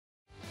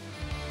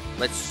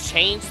Let's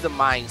change the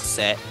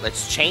mindset.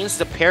 Let's change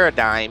the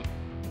paradigm.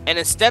 And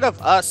instead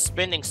of us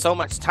spending so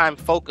much time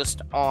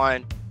focused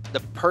on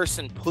the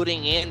person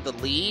putting in the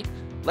lead,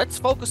 let's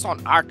focus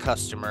on our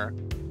customer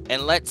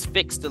and let's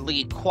fix the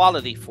lead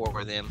quality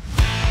for them.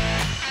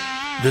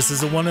 This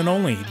is the one and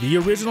only, the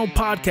original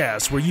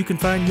podcast where you can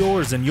find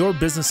yours and your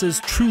business's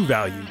true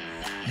value.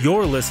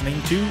 You're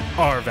listening to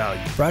Our Value.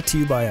 Brought to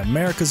you by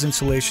America's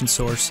insulation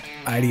source,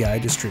 IDI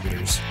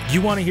Distributors. You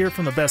want to hear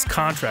from the best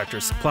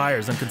contractors,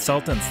 suppliers, and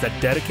consultants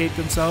that dedicate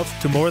themselves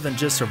to more than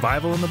just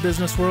survival in the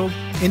business world?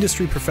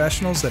 Industry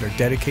professionals that are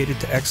dedicated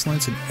to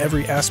excellence in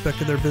every aspect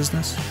of their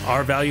business?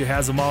 Our Value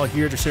has them all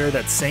here to share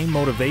that same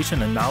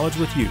motivation and knowledge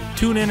with you.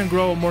 Tune in and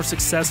grow a more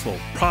successful,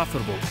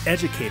 profitable,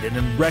 educated,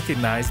 and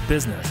recognized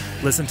business.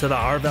 Listen to the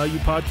Our Value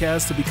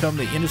podcast to become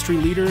the industry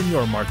leader in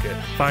your market.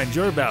 Find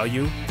your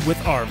value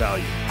with Our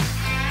Value.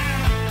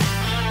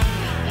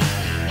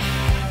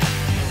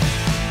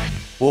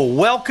 Well,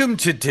 welcome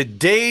to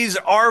today's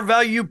Our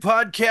Value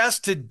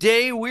podcast.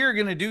 Today, we're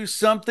going to do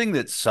something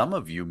that some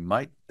of you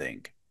might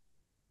think,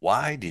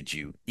 why did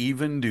you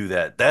even do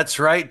that? That's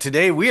right.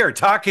 Today, we are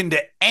talking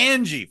to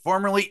Angie,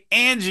 formerly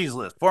Angie's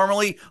List,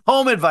 formerly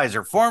Home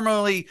Advisor,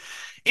 formerly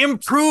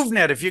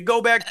ImproveNet, if you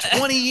go back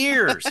 20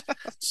 years.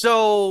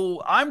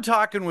 So I'm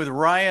talking with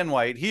Ryan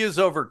White. He is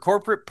over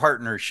corporate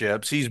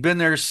partnerships. He's been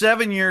there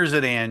 7 years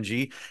at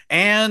Angie,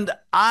 and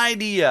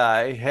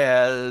IDI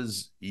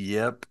has,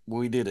 yep,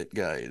 we did it,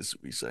 guys.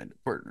 We signed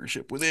a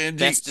partnership with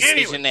Angie. Best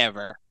decision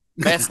ever.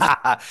 Best.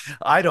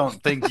 I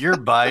don't think you're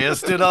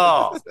biased at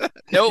all.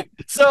 Nope.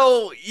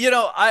 So,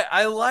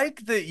 I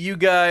like that you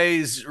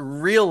guys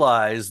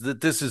realize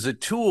that this is a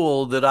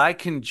tool that I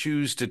can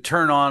choose to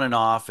turn on and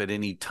off at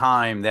any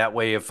time. That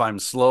way, if I'm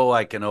slow,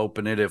 I can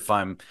open it. If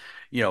I'm,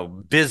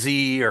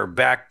 busy or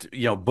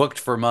booked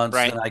for months,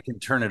 right, then I can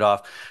turn it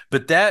off.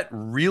 But that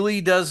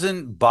really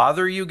doesn't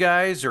bother you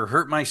guys or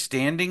hurt my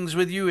standings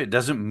with you. It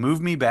doesn't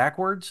move me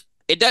backwards.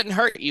 It doesn't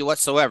hurt you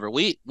whatsoever.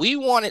 We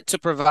wanted to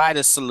provide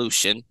a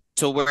solution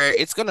to where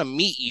it's going to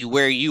meet you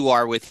where you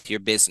are with your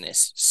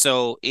business.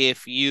 So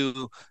if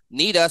you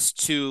need us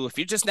to, if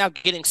you're just now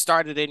getting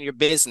started in your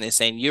business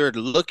and you're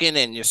looking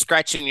and you're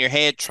scratching your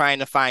head trying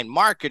to find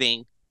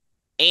marketing,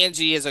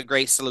 Angie is a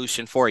great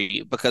solution for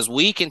you because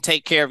we can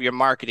take care of your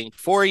marketing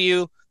for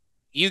you.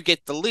 You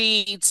get the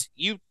leads,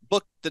 you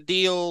book the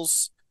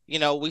deals,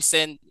 we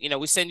send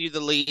you the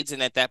leads,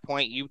 and at that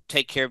point you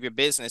take care of your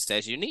business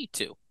as you need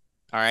to.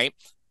 All right.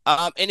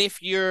 And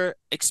if you're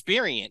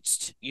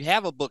experienced, you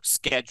have a booked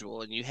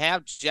schedule and you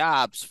have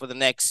jobs for the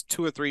next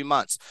 2 or 3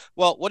 months.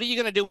 Well, what are you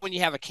going to do when you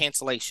have a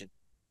cancellation?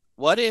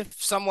 What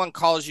if someone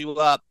calls you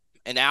up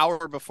an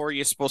hour before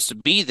you're supposed to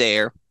be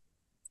there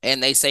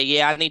and they say,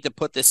 yeah, I need to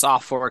put this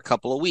off for a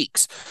couple of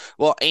weeks?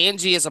 Well,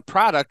 Angie is a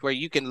product where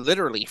you can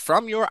literally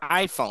from your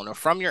iPhone or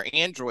from your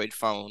Android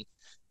phone,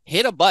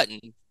 hit a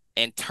button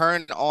and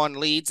turn on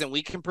leads, and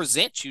we can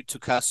present you to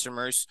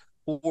customers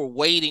who were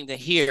waiting to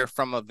hear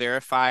from a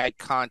verified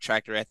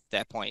contractor at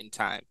that point in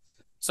time.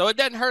 So it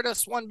doesn't hurt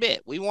us one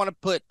bit. We want to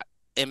put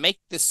and make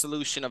this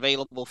solution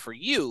available for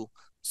you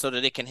so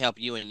that it can help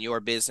you in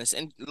your business.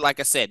 And like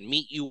I said,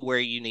 meet you where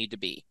you need to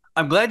be.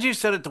 I'm glad you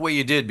said it the way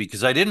you did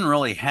because I didn't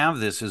really have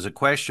this as a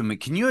question,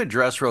 but can you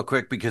address real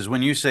quick? Because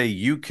when you say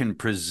you can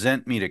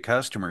present me to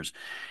customers,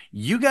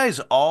 you guys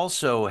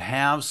also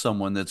have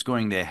someone that's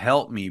going to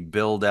help me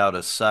build out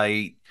a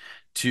site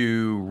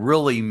to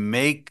really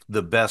make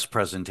the best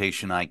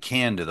presentation I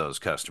can to those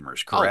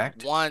customers,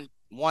 correct?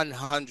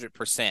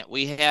 100%.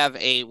 We have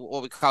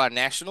what we call a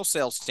national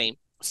sales team.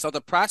 So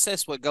the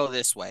process would go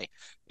this way.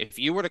 If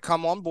you were to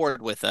come on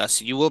board with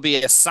us, you will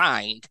be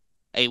assigned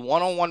a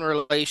one-on-one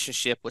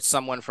relationship with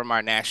someone from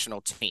our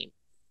national team.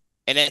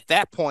 And at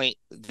that point,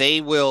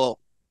 they will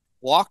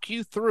walk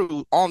you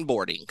through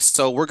onboarding.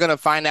 So we're going to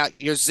find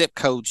out your zip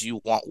codes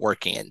you want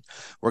work in.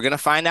 We're going to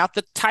find out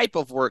the type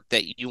of work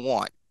that you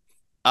want.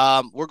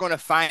 We're going to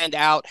find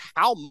out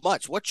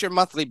what's your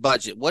monthly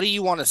budget? What do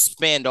you want to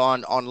spend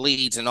on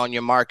leads and on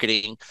your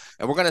marketing?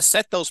 And we're going to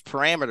set those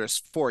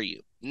parameters for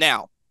you.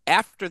 Now,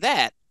 after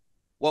that,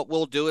 what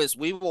we'll do is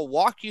we will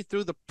walk you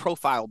through the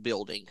profile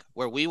building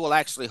where we will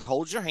actually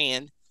hold your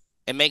hand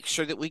and make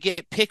sure that we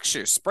get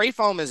pictures. Spray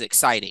foam is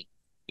exciting.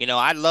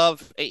 I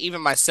love,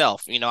 even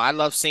myself, I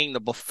love seeing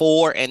the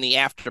before and the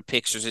after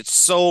pictures. It's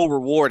so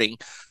rewarding.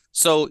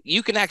 So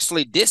you can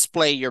actually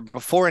display your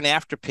before and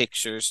after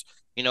pictures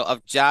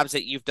of jobs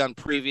that you've done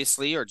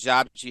previously or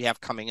jobs you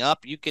have coming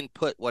up. You can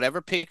put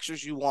whatever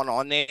pictures you want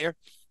on there.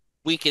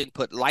 We can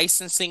put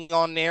licensing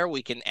on there.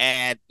 We can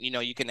add,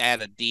 you can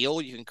add a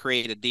deal. You can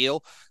create a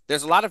deal.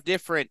 There's a lot of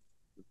different,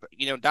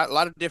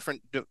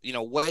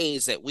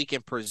 ways that we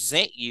can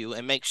present you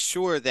and make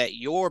sure that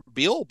your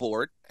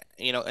billboard,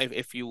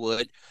 if you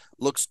would,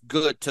 looks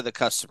good to the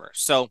customer.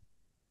 So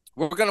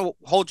we're going to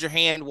hold your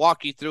hand,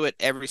 walk you through it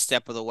every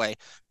step of the way.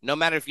 No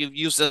matter if you've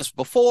used us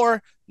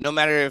before, no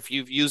matter if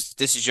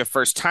this is your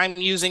first time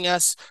using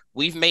us,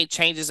 we've made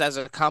changes as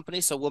a company,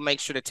 so we'll make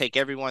sure to take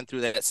everyone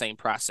through that same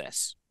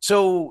process.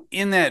 So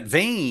in that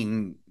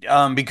vein,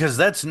 because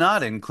that's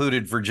not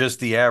included for just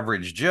the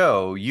average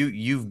Joe,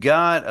 you've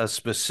got a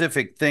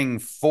specific thing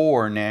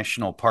for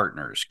national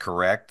partners,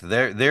 correct?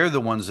 They're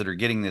the ones that are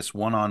getting this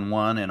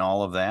one-on-one and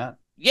all of that.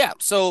 Yeah,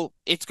 so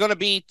it's going to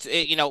be,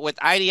 with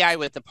IDI,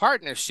 with the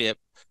partnership,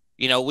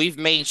 we've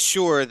made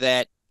sure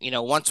that,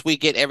 once we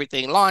get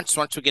everything launched,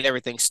 once we get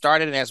everything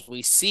started, and as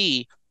we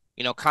see,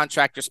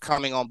 contractors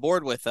coming on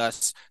board with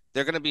us,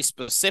 they're going to be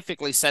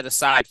specifically set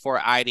aside for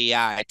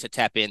IDI to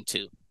tap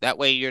into. That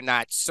way you're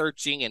not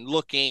searching and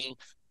looking.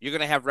 You're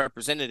going to have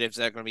representatives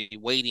that are going to be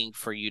waiting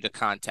for you to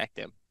contact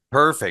them.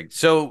 Perfect.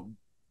 So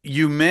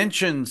you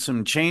mentioned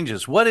some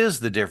changes. What is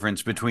the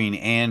difference between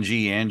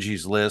Angie,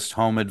 Angie's List,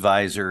 Home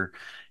Advisor?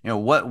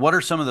 What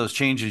are some of those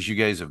changes you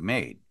guys have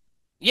made?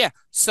 Yeah.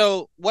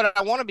 So what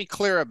I want to be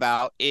clear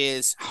about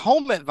is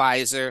Home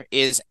Advisor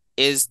is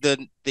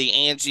the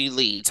Angie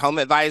Leads. Home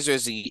Advisor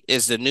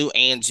is the new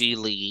Angie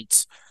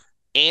Leads.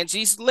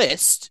 Angie's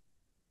List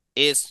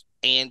is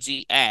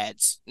Angie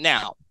Ads.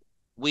 Now,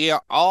 we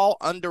are all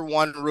under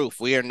one roof.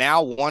 We are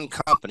now one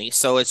company,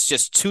 so it's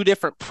just two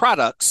different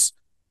products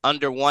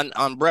under one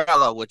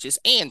umbrella, which is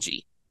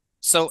Angie.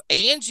 So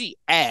Angie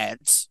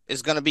Ads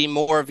is going to be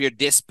more of your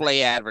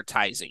display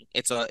advertising.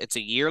 It's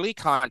a yearly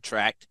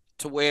contract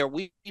to where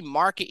we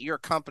market your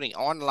company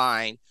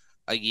online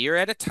a year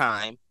at a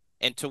time,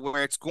 and to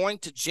where it's going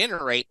to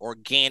generate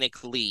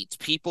organic leads.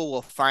 People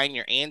will find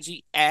your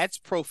Angie Ads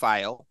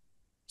profile,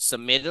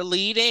 submit a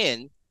lead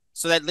in.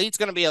 So that lead's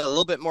going to be a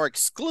little bit more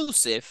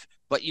exclusive,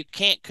 but you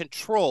can't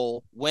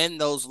control when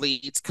those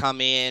leads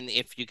come in,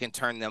 if you can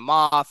turn them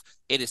off.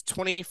 It is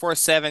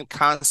 24/7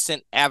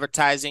 constant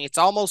advertising. It's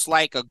almost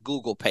like a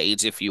Google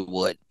page, if you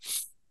would.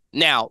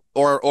 Now,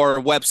 or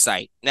a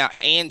website. Now,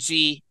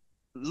 Angie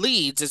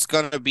Leads is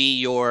going to be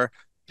your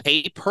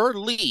pay per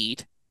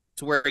lead,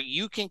 to where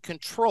you can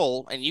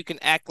control and you can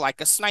act like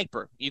a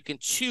sniper. You can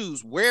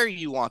choose where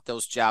you want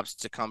those jobs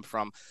to come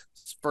from.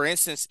 For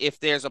instance, if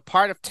there's a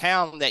part of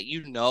town that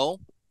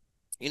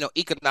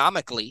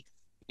economically,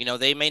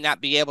 they may not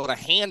be able to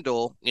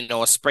handle,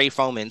 a spray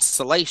foam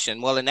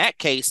installation. Well, in that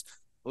case,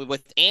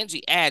 with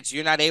Angie Ads,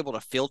 you're not able to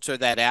filter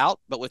that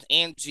out. But with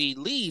Angie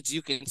Leads,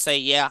 you can say,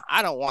 yeah,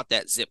 I don't want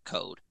that zip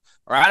code,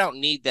 or I don't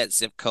need that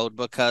zip code,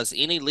 because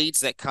any leads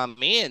that come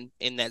in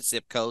that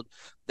zip code,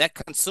 that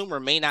consumer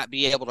may not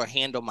be able to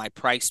handle my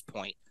price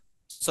point.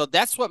 So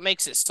that's what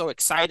makes it so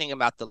exciting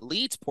about the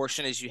leads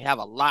portion, is you have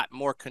a lot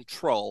more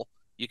control.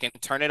 You can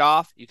turn it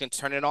off, you can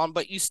turn it on,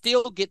 but you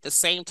still get the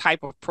same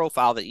type of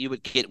profile that you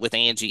would get with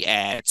Angie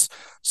Ads.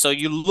 So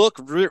you look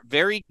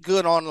very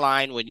good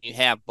online when you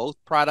have both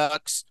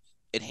products.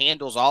 It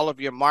handles all of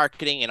your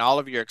marketing and all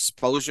of your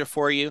exposure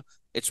for you.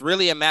 It's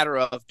really a matter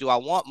of, do I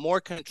want more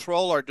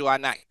control, or do I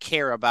not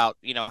care about,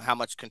 how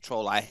much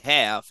control I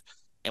have?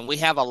 And we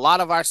have a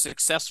lot of our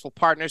successful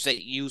partners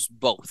that use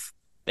both.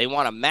 They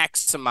want to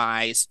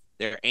maximize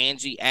their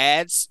Angie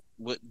Ads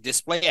with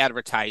display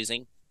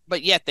advertising,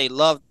 but yet they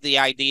love the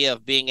idea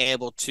of being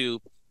able to,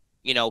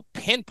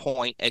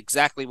 pinpoint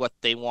exactly what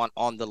they want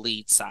on the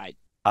lead side.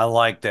 I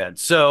like that.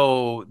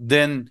 So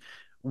then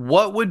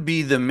what would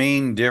be the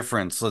main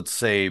difference, let's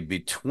say,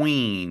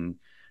 between,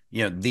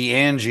 the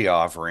Angie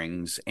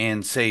offerings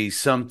and, say,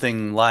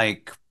 something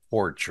like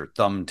Porch or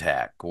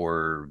Thumbtack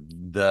or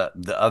the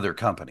other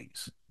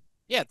companies?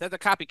 Yeah, they're the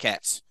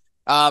copycats.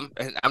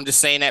 And I'm just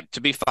saying that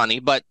to be funny,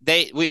 but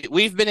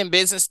we've been in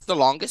business the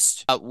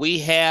longest. We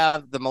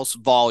have the most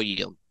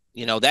volume.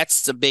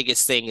 That's the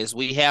biggest thing, is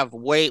we have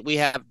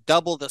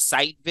double the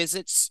site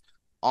visits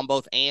on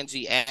both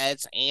Angie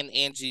Ads and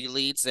Angie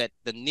Leads that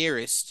the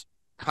nearest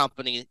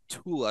company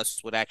to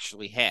us would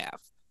actually have.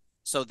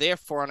 So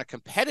therefore, on a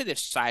competitive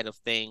side of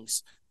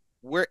things,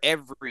 we're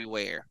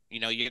everywhere.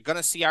 You're going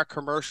to see our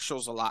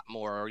commercials a lot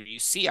more, or you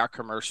see our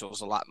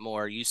commercials a lot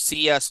more. You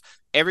see us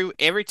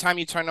every time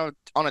you turn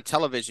on a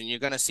television, you're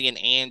going to see an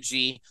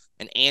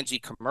Angie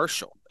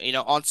commercial.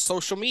 On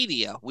social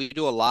media, we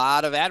do a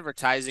lot of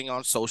advertising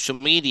on social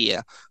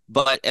media.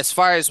 But as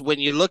far as when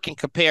you look and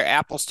compare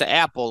apples to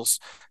apples,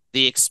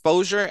 the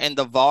exposure and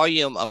the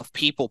volume of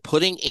people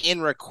putting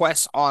in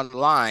requests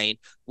online,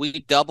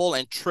 we double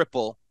and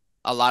triple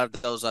a lot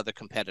of those other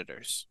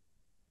competitors.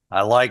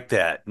 I like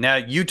that. Now,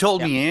 you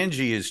told Yep. me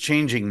Angie is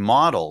changing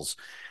models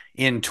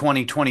in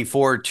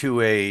 2024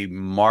 to a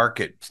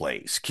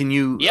marketplace. Can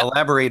you Yep.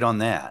 elaborate on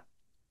that?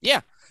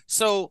 Yeah.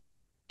 So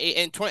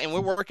and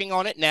we're working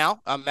on it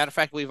now. Matter of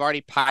fact, we've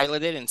already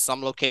piloted in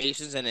some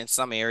locations and in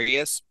some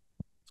areas.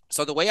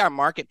 So the way our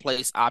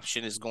marketplace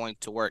option is going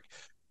to work,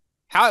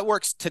 how it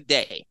works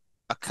today,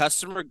 a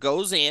customer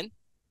goes in,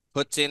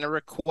 puts in a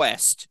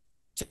request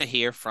to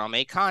hear from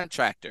a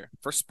contractor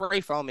for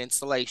spray foam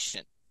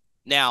installation.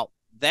 Now,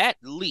 that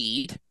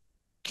lead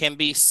can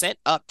be sent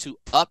up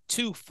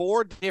to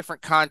 4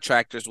 different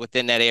contractors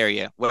within that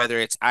area, whether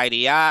it's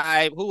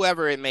IDI,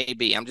 whoever it may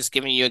be. I'm just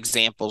giving you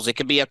examples. It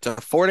could be up to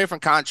 4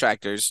 different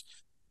contractors,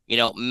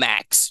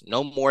 max,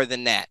 no more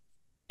than that.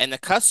 And the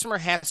customer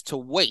has to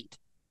wait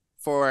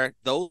for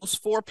those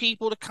 4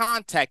 people to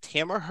contact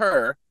him or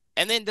her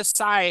and then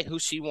decide who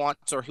she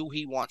wants or who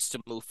he wants to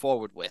move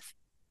forward with.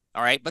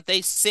 All right. But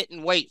they sit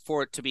and wait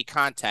for it to be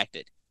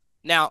contacted.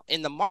 Now,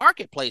 in the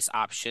marketplace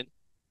option,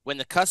 when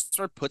the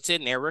customer puts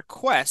in their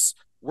requests,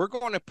 we're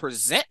going to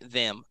present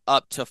them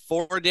up to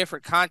 4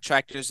 different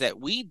contractors that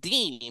we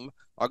deem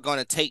are going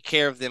to take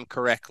care of them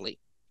correctly.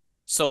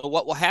 So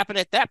what will happen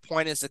at that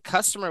point is the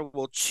customer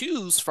will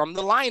choose from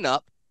the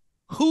lineup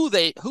who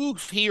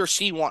he or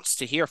she wants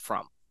to hear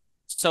from.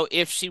 So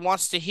if she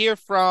wants to hear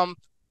from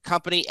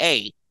company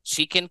A,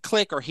 she can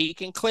click or he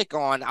can click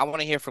on, I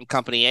want to hear from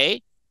company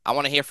A. I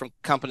want to hear from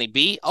company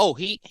B. Oh,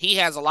 he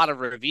has a lot of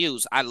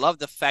reviews. I love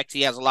the fact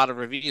he has a lot of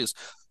reviews.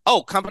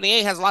 Oh, company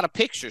A has a lot of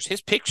pictures.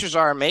 His pictures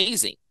are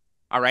amazing.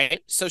 All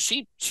right. So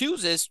she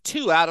chooses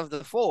 2 out of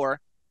the 4.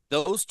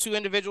 Those 2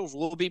 individuals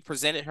will be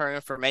presented her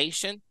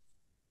information.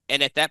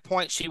 And at that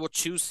point, she will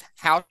choose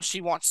how she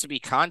wants to be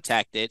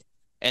contacted.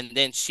 And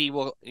then she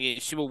will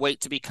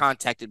wait to be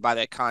contacted by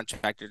that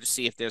contractor to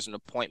see if there's an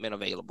appointment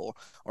available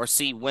or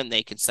see when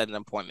they can set an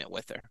appointment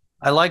with her.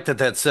 I like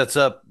that sets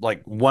up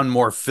like one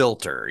more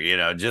filter,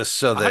 just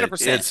so that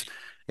 100%.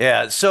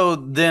 yeah. So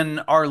then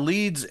are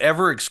leads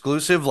ever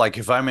exclusive? Like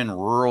if I'm in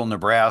rural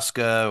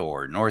Nebraska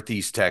or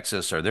Northeast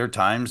Texas, are there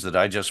times that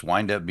I just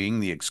wind up being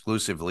the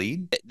exclusive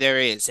lead? There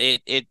is.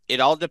 It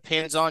all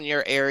depends on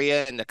your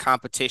area and the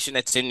competition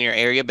that's in your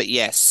area. But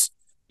yes,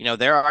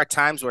 there are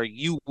times where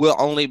you will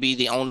only be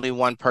the only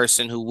one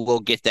person who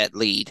will get that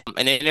lead.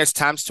 And then there's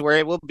times to where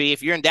it will be,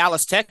 if you're in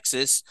Dallas,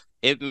 Texas,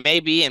 it may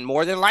be, and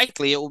more than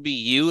likely, it will be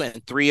you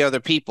and 3 other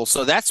people.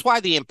 So that's why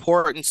the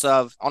importance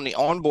of, on the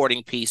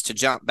onboarding piece, to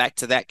jump back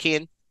to that,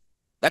 Ken,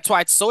 that's why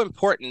it's so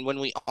important when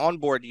we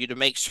onboard you to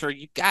make sure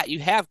you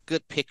have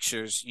good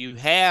pictures. You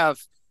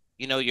have,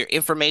 your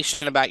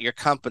information about your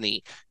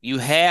company. You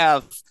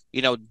have,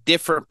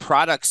 different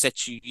products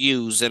that you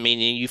use. I mean,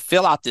 you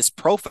fill out this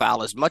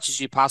profile as much as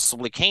you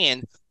possibly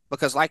can,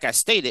 because like I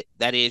stated,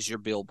 that is your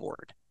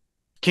billboard.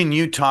 Can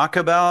you talk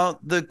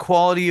about the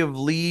quality of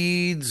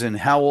leads and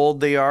how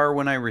old they are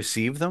when I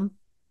receive them?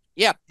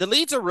 Yeah, the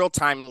leads are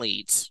real-time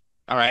leads.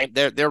 All right,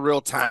 they're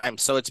real-time.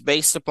 So it's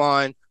based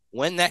upon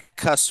when that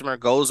customer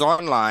goes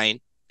online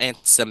and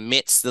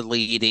submits the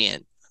lead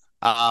in.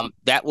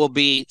 That will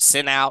be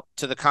sent out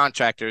to the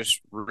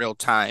contractors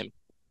real-time.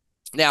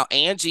 Now,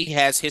 Angie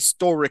has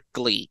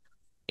historically,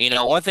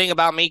 one thing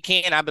about me,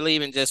 Ken, I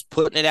believe in just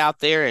putting it out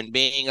there and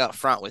being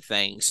upfront with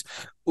things.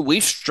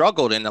 We've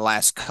struggled in the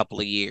last couple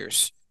of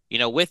years,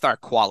 with our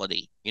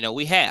quality.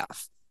 We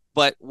have.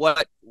 But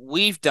what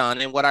we've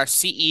done and what our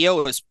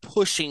CEO is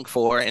pushing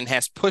for and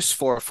has pushed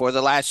for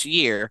the last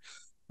year,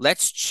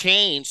 let's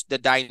change the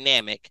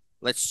dynamic.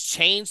 Let's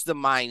change the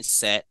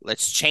mindset.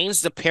 Let's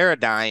change the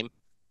paradigm.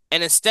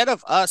 And instead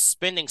of us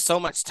spending so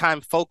much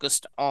time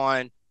focused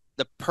on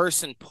the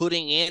person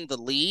putting in the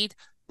lead,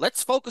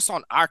 let's focus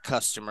on our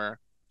customer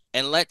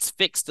and let's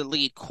fix the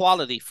lead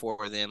quality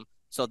for them.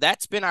 So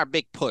that's been our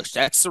big push.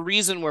 That's the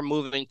reason we're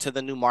moving to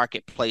the new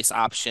marketplace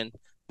option.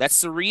 That's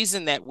the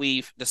reason that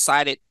we've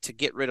decided to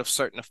get rid of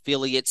certain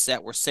affiliates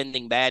that were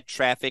sending bad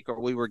traffic or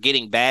we were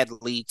getting bad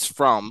leads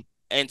from.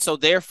 And so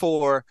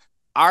therefore,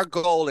 our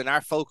goal and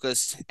our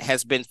focus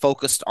has been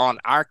focused on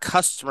our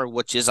customer,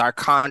 which is our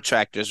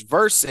contractors,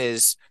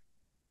 versus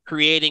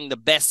creating the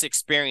best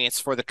experience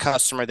for the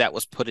customer that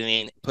was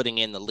putting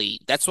in the lead.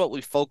 That's what we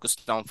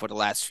focused on for the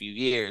last few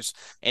years,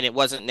 and it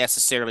wasn't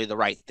necessarily the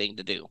right thing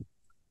to do.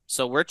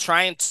 So we're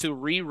trying to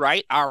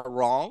rewrite our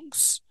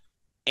wrongs,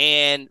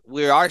 and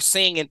we are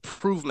seeing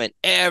improvement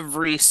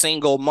every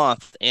single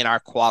month in our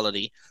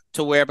quality,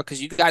 to where,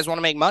 because you guys want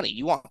to make money,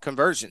 you want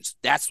conversions.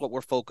 That's what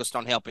we're focused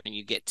on helping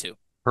you get to.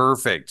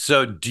 Perfect.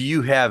 So do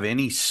you have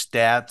any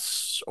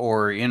stats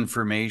or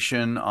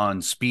information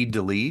on speed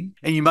to lead?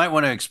 And you might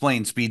want to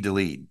explain speed to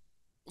lead.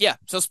 Yeah.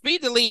 So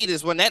speed to lead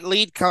is when that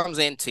lead comes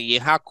into you,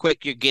 how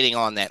quick you're getting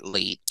on that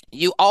lead.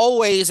 You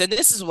always, and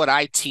this is what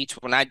I teach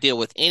when I deal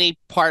with any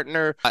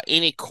partner,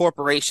 any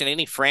corporation,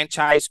 any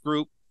franchise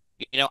group,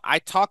 I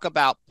talk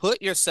about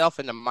put yourself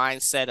in the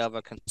mindset of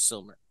a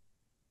consumer.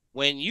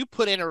 When you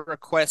put in a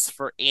request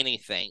for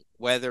anything,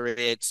 whether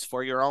it's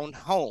for your own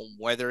home,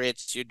 whether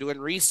it's you're doing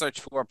research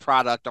for a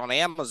product on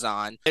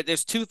Amazon,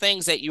 there's 2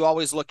 things that you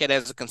always look at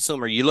as a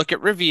consumer. You look at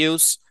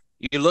reviews,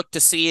 you look to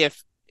see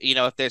if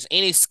there's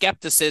any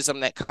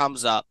skepticism that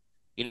comes up,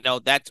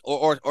 that's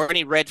or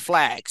any red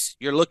flags.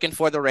 You're looking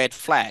for the red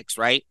flags,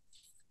 right?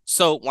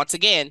 So once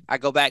again, I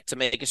go back to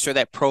making sure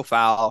that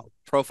profile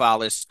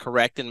is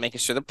correct and making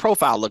sure the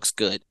profile looks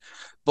good.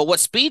 But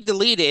what speed to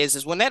lead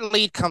is when that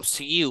lead comes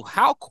to you,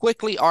 how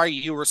quickly are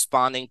you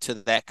responding to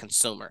that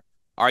consumer?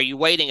 Are you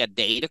waiting a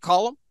day to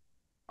call them?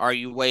 Are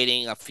you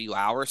waiting a few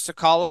hours to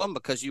call them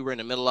because you were in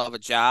the middle of a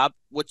job?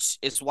 Which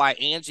is why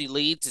Angie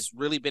Leads is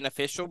really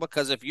beneficial,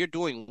 because if you're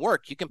doing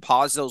work, you can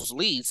pause those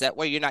leads. That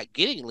way you're not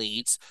getting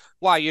leads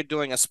while you're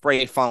doing a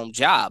spray foam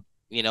job.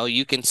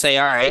 You can say,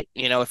 all right,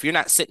 if you're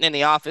not sitting in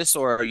the office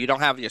or you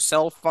don't have your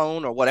cell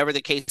phone or whatever the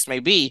case may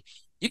be,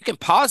 you can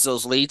pause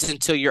those leads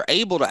until you're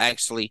able to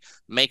actually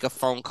make a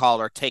phone call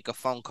or take a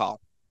phone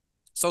call.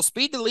 So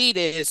speed to lead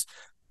is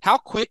how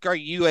quick are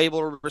you able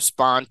to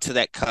respond to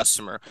that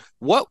customer?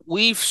 What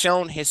we've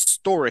shown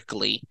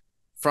historically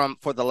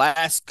for the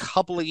last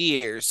couple of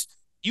years,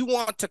 you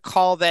want to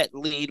call that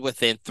lead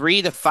within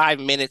 3 to 5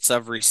 minutes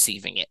of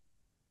receiving it.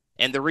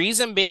 And the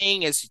reason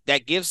being is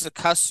that gives the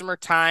customer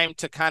time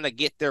to kind of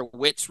get their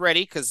wits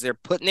ready because they're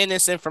putting in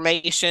this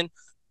information.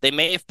 They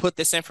may have put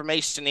this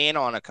information in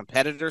on a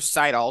competitor's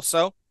site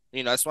also.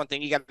 That's one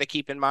thing you got to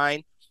keep in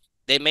mind.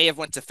 They may have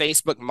went to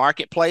Facebook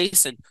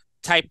Marketplace and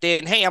typed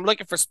in, hey, I'm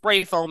looking for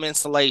spray foam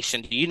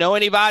insulation. Do you know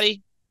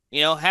anybody?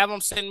 Have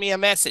them send me a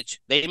message.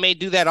 They may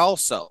do that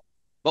also.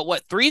 But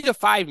what 3 to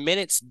 5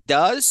 minutes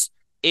does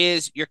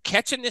is you're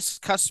catching this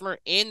customer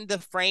in the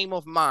frame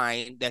of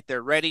mind that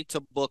they're ready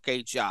to book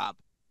a job.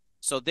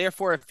 So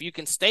therefore, if you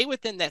can stay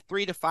within that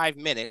 3 to 5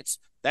 minutes,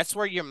 that's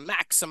where you're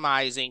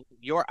maximizing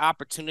your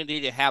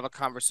opportunity to have a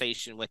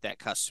conversation with that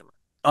customer.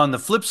 On the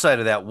flip side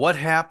of that, what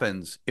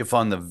happens if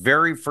on the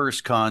very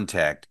first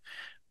contact,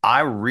 I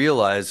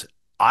realize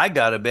I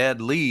got a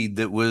bad lead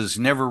that was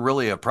never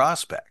really a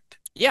prospect?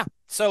 Yeah.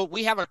 So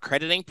we have a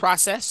crediting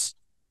process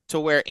to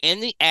where in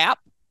the app,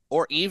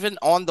 or even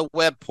on the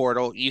web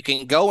portal, you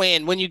can go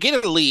in. When you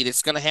get a lead,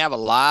 it's going to have a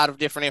lot of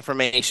different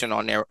information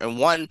on there. And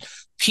one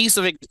piece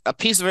of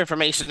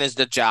information is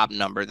the job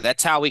number.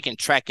 That's how we can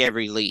track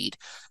every lead.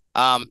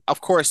 Of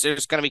course,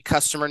 there's going to be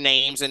customer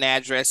names and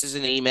addresses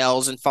and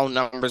emails and phone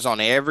numbers on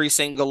every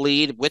single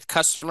lead with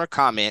customer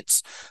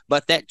comments.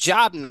 But that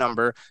job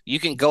number, you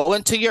can go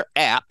into your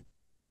app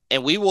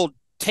and we will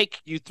take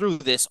you through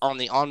this on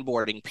the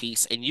onboarding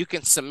piece, and you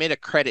can submit a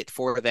credit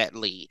for that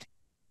lead.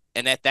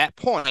 And at that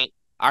point,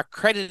 our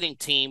crediting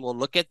team will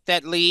look at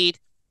that lead,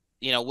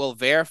 we'll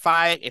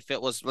verify if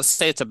it was, let's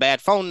say it's a bad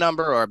phone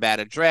number or a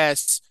bad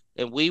address,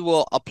 and we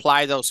will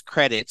apply those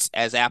credits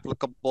as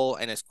applicable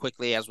and as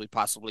quickly as we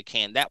possibly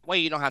can. That way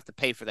you don't have to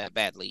pay for that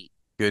bad lead.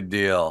 Good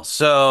deal.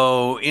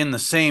 So in the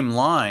same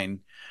line,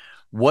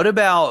 what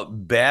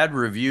about bad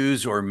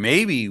reviews, or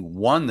maybe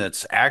one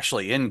that's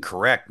actually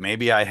incorrect?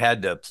 Maybe I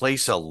had to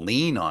place a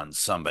lien on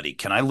somebody.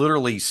 Can I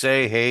literally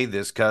say, hey,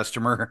 this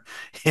customer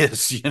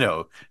is,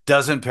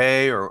 doesn't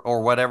pay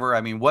or whatever? I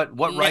mean, what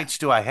rights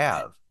do I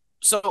have?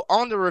 So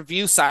on the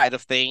review side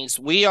of things,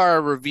 we are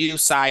a review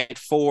side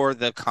for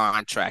the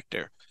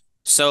contractor.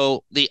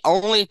 So the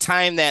only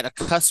time that a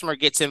customer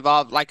gets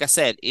involved, like I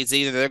said, is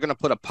either they're going to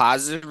put a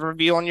positive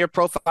review on your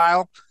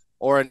profile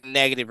or a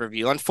negative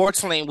review.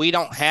 Unfortunately, we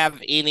don't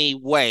have any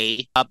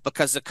way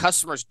because the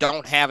customers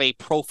don't have a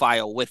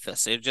profile with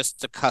us. They're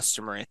just a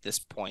customer at this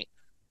point.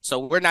 So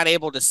we're not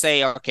able to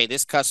say, okay,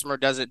 this customer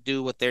doesn't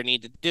do what they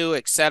need to do,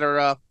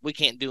 etc. We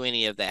can't do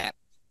any of that.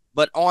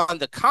 But on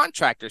the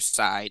contractor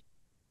side,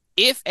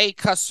 if a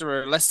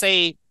customer, let's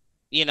say,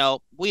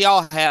 we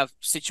all have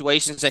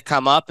situations that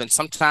come up, and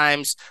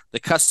sometimes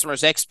the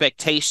customer's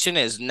expectation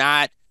is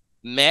not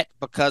met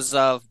because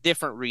of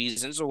different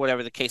reasons or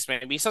whatever the case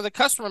may be. So the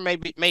customer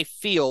may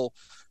feel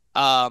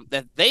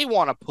that they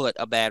want to put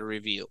a bad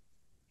review.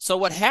 So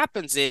what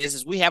happens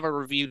is we have a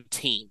review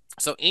team.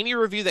 So any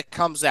review that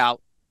comes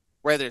out,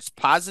 whether it's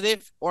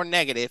positive or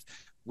negative,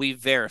 we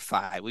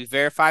verify. We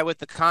verify with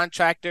the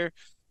contractor.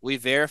 We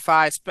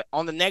verify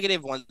on the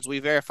negative ones, we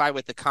verify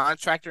with the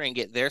contractor and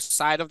get their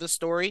side of the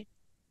story.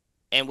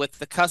 And with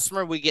the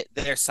customer, we get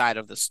their side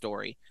of the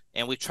story.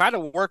 And we try to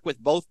work with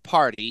both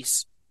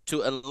parties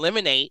to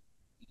eliminate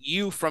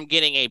you from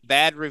getting a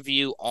bad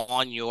review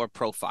on your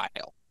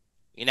profile.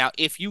 Now,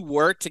 if you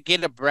were to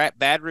get a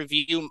bad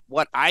review,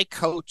 what I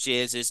coach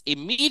is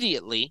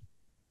immediately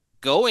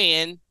go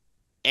in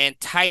and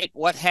type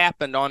what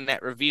happened on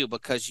that review,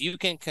 because you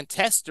can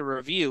contest the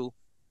review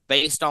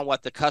based on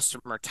what the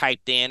customer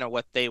typed in or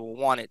what they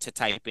wanted to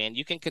type in.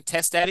 You can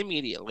contest that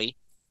immediately,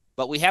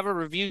 but we have a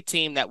review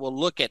team that will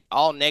look at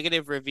all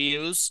negative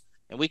reviews,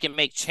 and we can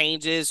make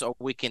changes or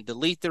we can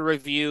delete the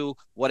review,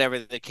 whatever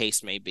the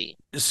case may be.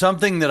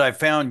 Something that I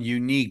found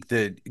unique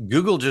that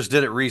Google just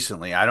did it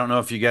recently. I don't know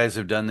if you guys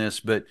have done this,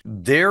 but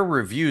their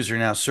reviews are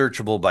now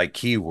searchable by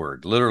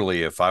keyword.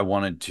 Literally, if I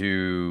wanted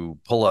to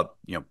pull up,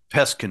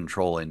 pest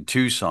control in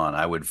Tucson,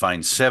 I would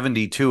find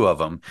 72 of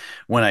them.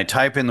 When I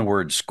type in the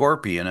word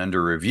scorpion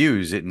under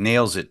reviews, it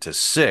nails it to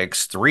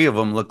 6. 3 of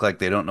them look like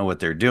they don't know what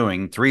they're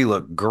doing. 3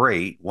 look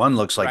great. 1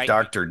 looks like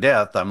Dr.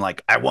 Death. I'm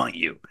like, I want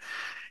you.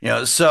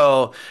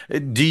 So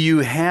do you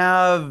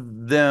have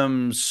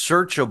them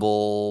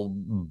searchable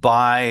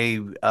by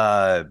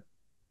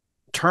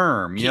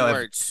term?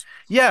 Keywords.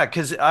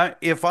 Because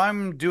if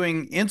I'm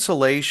doing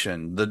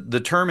insulation, the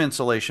term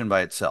insulation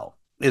by itself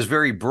is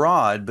very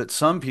broad, but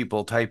some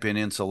people type in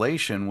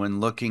insulation when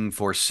looking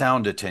for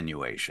sound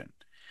attenuation.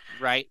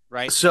 Right.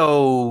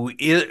 So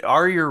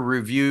are your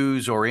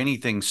reviews or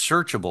anything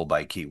searchable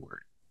by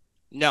keyword?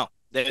 No,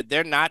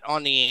 they're not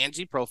on the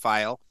Angie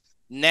profile.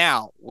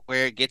 Now,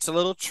 where it gets a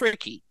little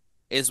tricky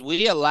is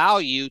we allow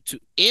you to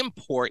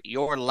import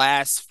your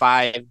last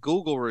 5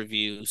 Google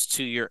reviews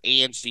to your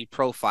Angie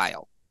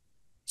profile.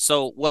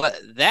 So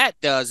what that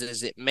does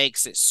is it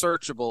makes it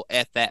searchable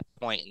at that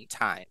point in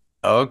time.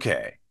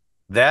 Okay,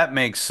 that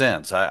makes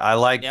sense. I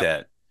like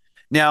that.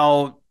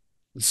 Now,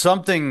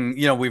 Something,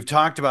 we've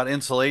talked about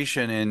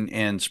insulation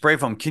and spray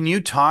foam. Can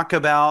you talk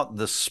about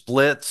the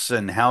splits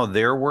and how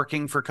they're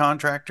working for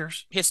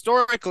contractors?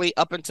 Historically,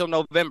 up until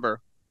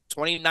November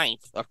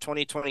 29th of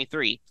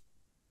 2023,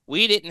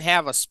 we didn't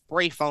have a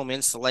spray foam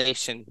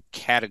insulation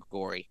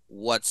category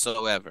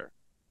whatsoever.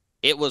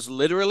 It was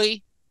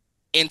literally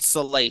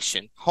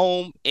insulation,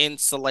 home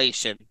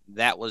insulation.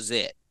 That was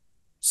it.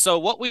 So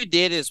what we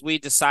did is we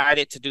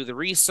decided to do the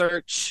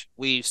research.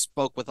 We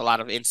spoke with a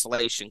lot of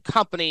insulation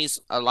companies,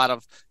 a lot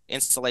of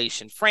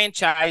insulation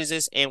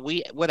franchises, and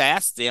we would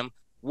ask them,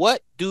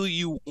 what do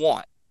you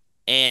want?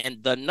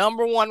 And the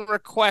number one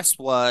request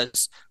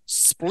was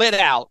split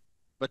out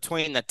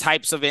between the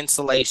types of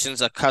insulations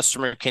a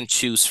customer can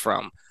choose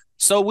from.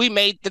 So we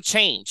made the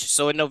change.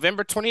 So in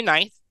November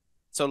 29th,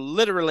 so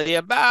literally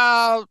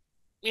about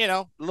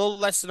a little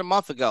less than a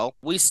month ago,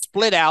 we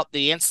split out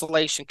the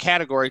insulation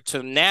category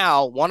to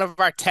now one of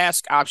our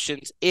task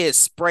options is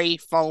spray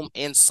foam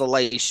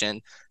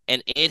insulation,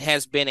 and it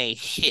has been a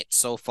hit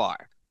so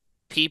far.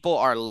 People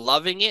are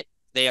loving it.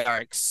 They are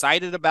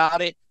excited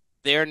about it.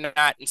 They're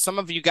not, and some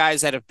of you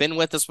guys that have been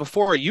with us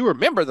before, you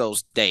remember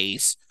those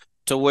days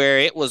to where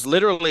it was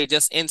literally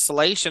just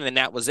insulation and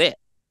that was it.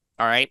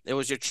 All right. It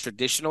was your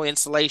traditional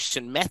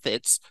insulation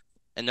methods,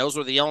 and those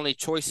were the only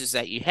choices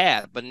that you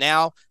had. But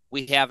now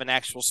we have an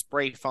actual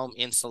spray foam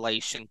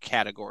insulation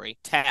category,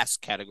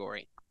 task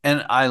category.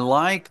 And I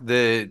like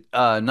that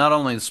not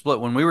only the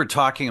split, when we were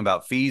talking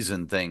about fees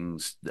and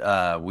things,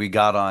 we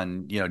got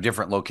on,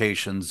 different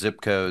locations, zip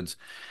codes.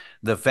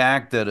 The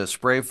fact that a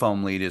spray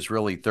foam lead is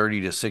really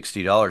 $30 to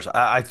 $60,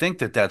 I think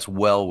that that's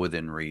well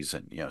within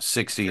reason.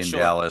 60 For in sure.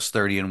 Dallas,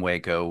 30 in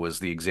Waco was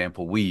the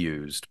example we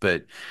used,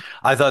 but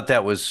I thought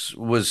that was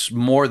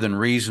more than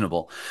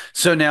reasonable.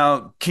 So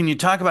now, can you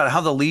talk about how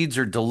the leads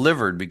are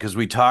delivered? Because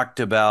we talked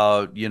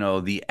about,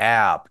 the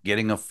app,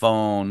 getting a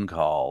phone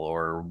call,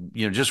 or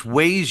just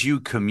ways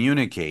you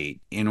communicate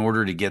in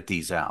order to get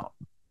these out.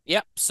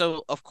 Yep.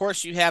 So, of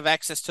course, you have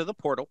access to the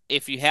portal.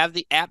 If you have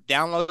the app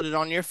downloaded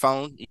on your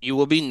phone, you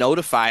will be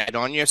notified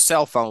on your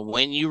cell phone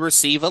when you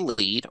receive a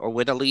lead or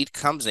when a lead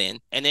comes in.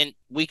 And then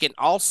we can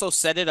also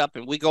set it up,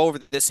 and we go over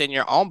this in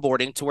your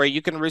onboarding to where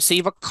you can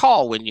receive a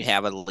call when you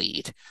have a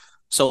lead.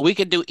 So we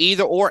can do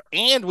either or,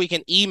 and we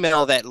can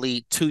email that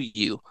lead to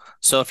you.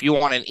 So if you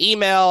want an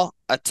email,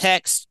 a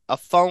text, a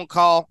phone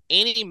call,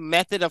 any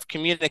method of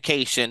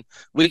communication,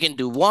 we can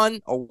do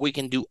one or we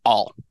can do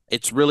all.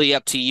 It's really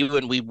up to you,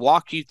 and we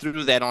walk you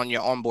through that on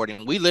your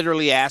onboarding. We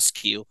literally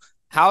ask you,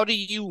 how do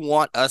you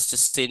want us to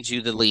send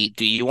you the lead?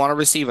 Do you want to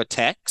receive a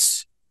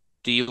text?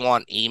 Do you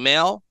want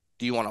email?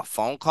 Do you want a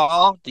phone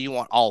call? Do you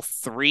want all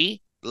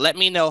three? Let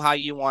me know how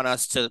you want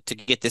us to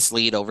get this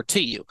lead over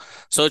to you.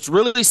 So it's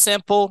really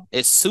simple.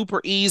 It's super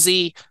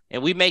easy.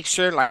 And we make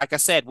sure, like I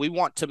said, we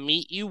want to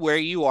meet you where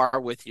you are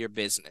with your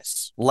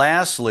business.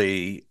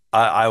 Lastly,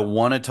 I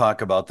want to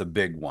talk about the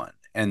big one,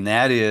 and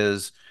that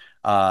is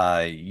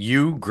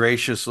you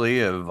graciously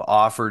have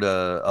offered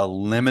a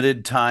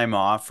limited time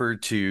offer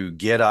to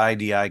get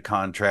IDI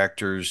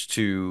contractors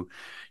to,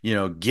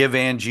 give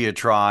Angie a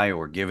try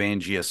or give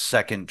Angie a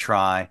second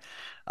try.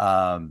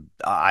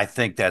 I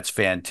think that's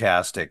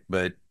fantastic.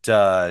 But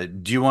do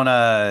you want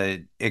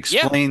to Yeah,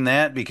 explain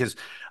that? Because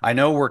I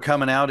know we're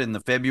coming out in the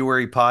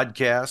February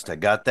podcast. I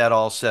got that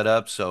all set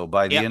up. So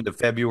by the yeah, end of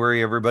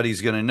February, everybody's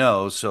going to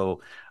know.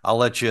 So I'll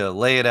let you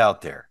lay it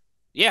out there.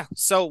 yeah.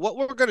 So what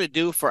we're going to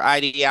do for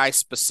IDI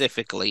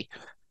specifically,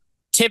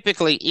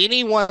 typically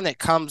anyone that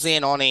comes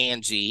in on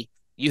Angie,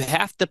 you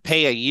have to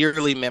pay a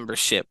yearly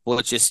membership,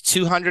 which is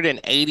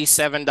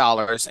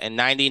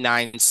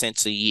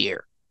 $287.99 a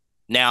year.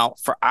 Now,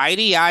 for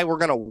IDI, we're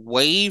going to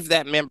waive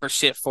that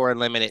membership for a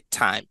limited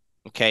time.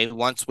 Okay.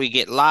 Once we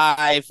get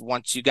live,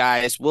 we'll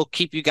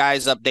keep you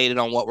guys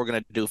updated on what we're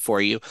going to do for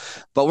you,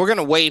 but we're going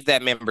to waive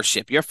that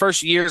membership. Your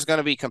first year is going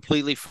to be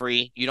completely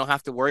free. You don't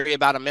have to worry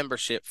about a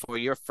membership for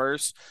your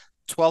first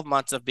 12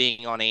 months of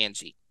being on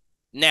Angie.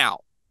 Now,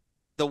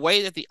 the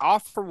way that the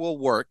offer will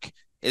work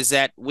is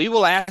that we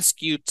will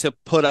ask you to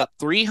put up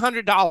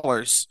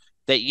 $300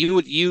 that you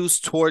would use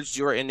towards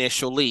your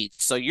initial lead.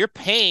 So you're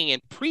paying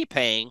and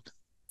prepaying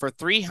for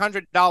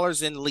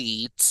 $300 in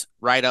leads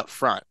right up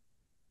front.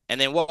 And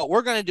then what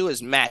we're going to do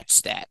is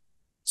match that.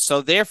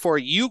 So therefore,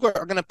 you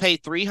are going to pay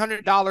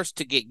 $300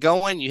 to get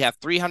going. You have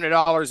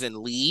 $300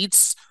 in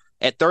leads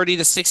at $30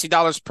 to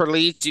 $60 per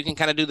lead. So you can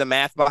kind of do the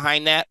math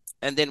behind that.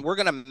 And then we're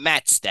going to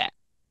match that.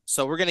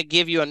 So we're going to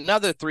give you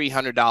another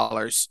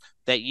 $300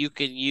 that you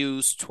can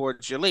use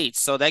towards your leads.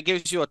 So that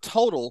gives you a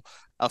total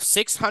of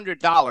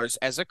 $600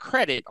 as a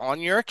credit on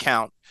your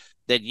account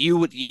that you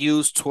would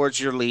use towards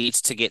your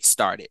leads to get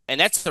started. And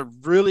that's a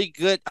really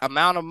good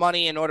amount of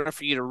money in order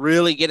for you to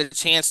really get a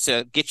chance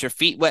to get your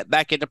feet wet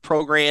back in the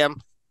program.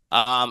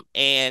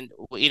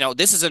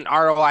 This is an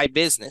ROI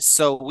business.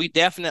 So we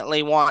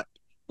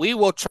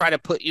will try to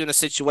put you in a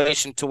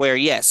situation to where,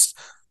 yes,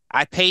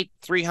 I paid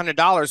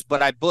 $300,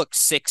 but I booked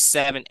 6,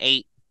 7,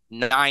 8,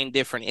 9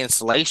 different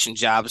installation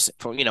jobs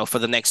for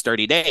the next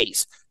 30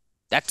 days.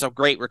 that's a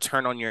great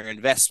return on your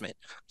investment.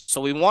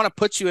 So we want to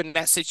put you in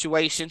that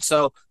situation.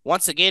 So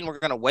once again, we're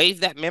going to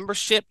waive that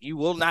membership. You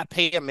will not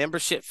pay a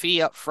membership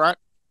fee up front,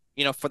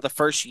 for the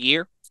first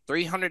year.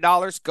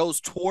 $300 goes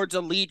towards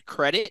a lead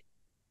credit,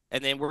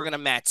 and then we're going to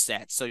match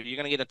that. So you're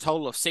going to get a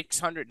total of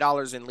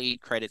 $600 in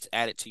lead credits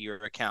added to your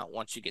account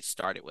once you get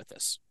started with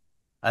us.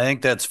 I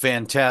think that's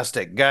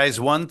fantastic. Guys,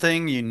 one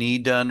thing you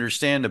need to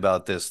understand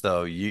about this,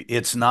 though,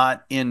 it's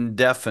not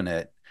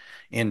indefinite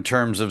in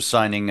terms of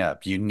signing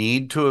up. You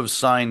need to have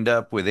signed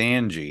up with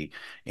Angie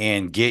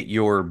and get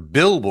your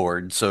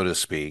billboard, so to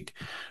speak,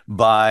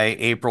 by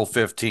April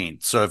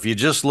 15th. So if you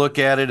just look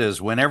at it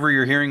as whenever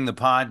you're hearing the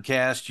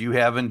podcast, you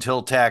have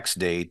until tax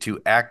day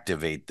to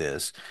activate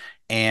this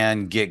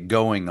and get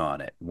going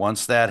on it.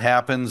 Once that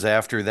happens,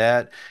 after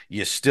that,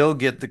 you still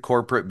get the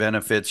corporate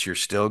benefits. You're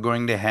still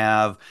going to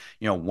have,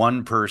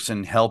 one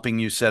person helping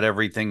you set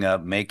everything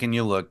up, making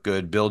you look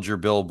good, build your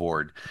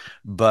billboard.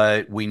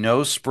 But we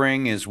know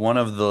spring is one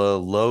of the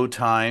low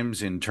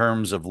times in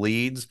terms of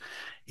leads.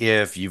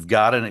 If you've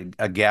got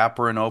a gap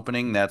or an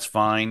opening, that's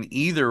fine.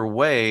 Either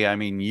way, I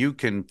mean, you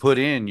can put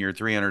in your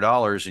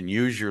 $300 and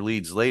use your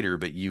leads later,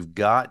 but you've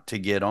got to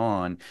get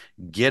on,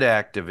 get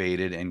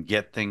activated, and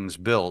get things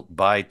built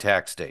by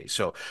tax day.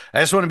 So I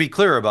just want to be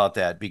clear about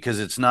that because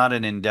it's not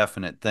an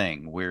indefinite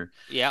thing. We're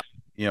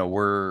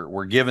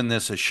giving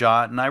this a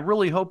shot, and I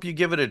really hope you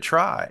give it a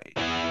try.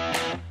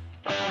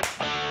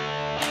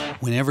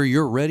 Whenever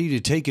you're ready to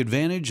take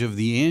advantage of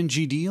the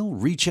Angie deal,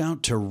 reach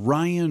out to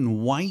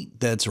Ryan White.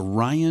 That's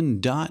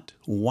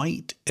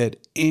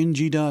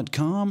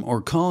ryan.white@angie.com,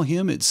 or call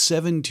him at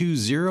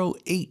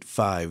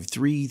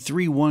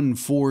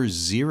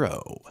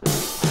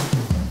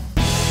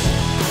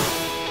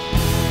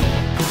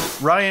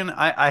 720-853-3140. Ryan,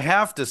 I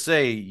have to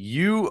say,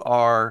 you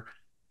are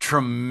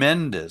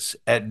tremendous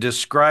at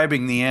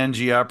describing the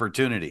Angie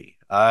opportunity.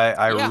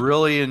 I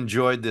really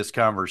enjoyed this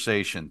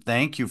conversation.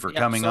 Thank you for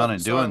coming on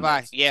and doing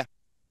this.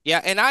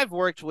 Yeah. And I've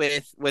worked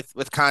with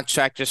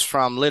contractors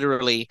from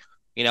literally,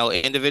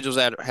 individuals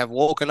that have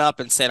woken up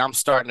and said, I'm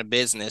starting a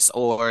business,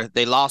 or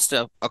they lost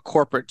a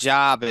corporate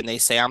job and they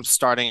say, I'm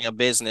starting a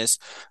business.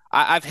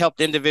 I've helped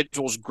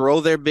individuals grow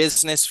their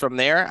business from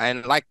there.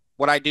 And like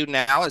what I do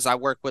now is I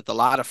work with a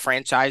lot of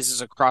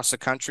franchises across the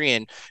country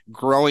and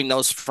growing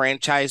those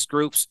franchise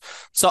groups.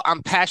 So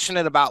I'm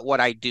passionate about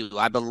what I do.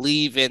 I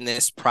believe in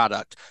this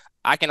product.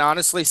 I can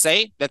honestly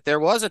say that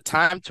there was a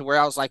time to where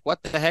I was like,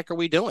 what the heck are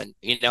we doing?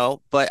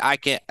 But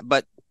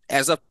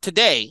as of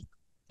today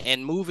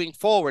and moving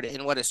forward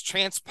and what has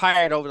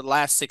transpired over the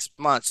last 6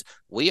 months,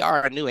 we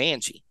are a new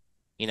Angie.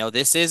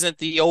 This isn't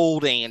the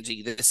old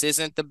Angie. This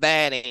isn't the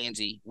bad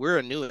Angie. We're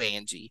a new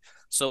Angie.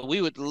 So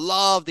we would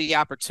love the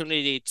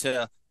opportunity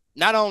to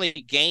not only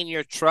gain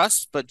your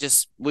trust, but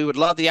we would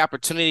love the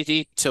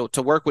opportunity to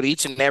work with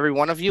each and every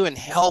one of you and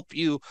help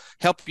you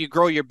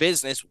grow your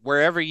business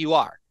wherever you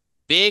are.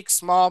 Big,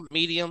 small,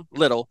 medium,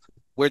 little,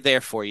 we're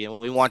there for you.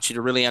 And we want you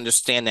to really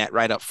understand that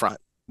right up front.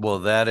 Well,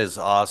 that is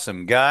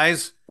awesome.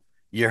 Guys,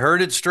 you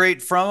heard it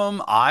straight from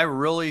them. I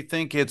really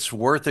think it's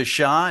worth a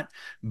shot.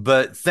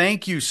 But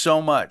thank you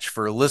so much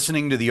for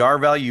listening to the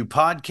R-Value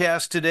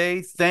podcast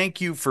today.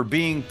 Thank you for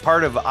being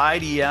part of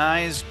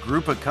IDI's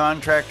group of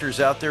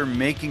contractors out there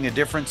making a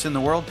difference in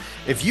the world.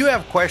 If you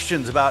have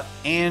questions about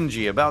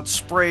Angie, about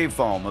spray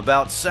foam,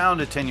 about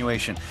sound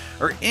attenuation,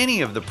 or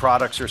any of the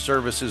products or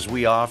services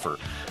we offer,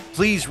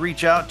 please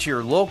reach out to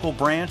your local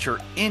branch or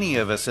any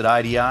of us at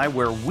IDI,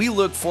 where we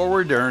look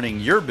forward to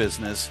earning your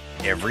business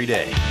every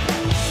day.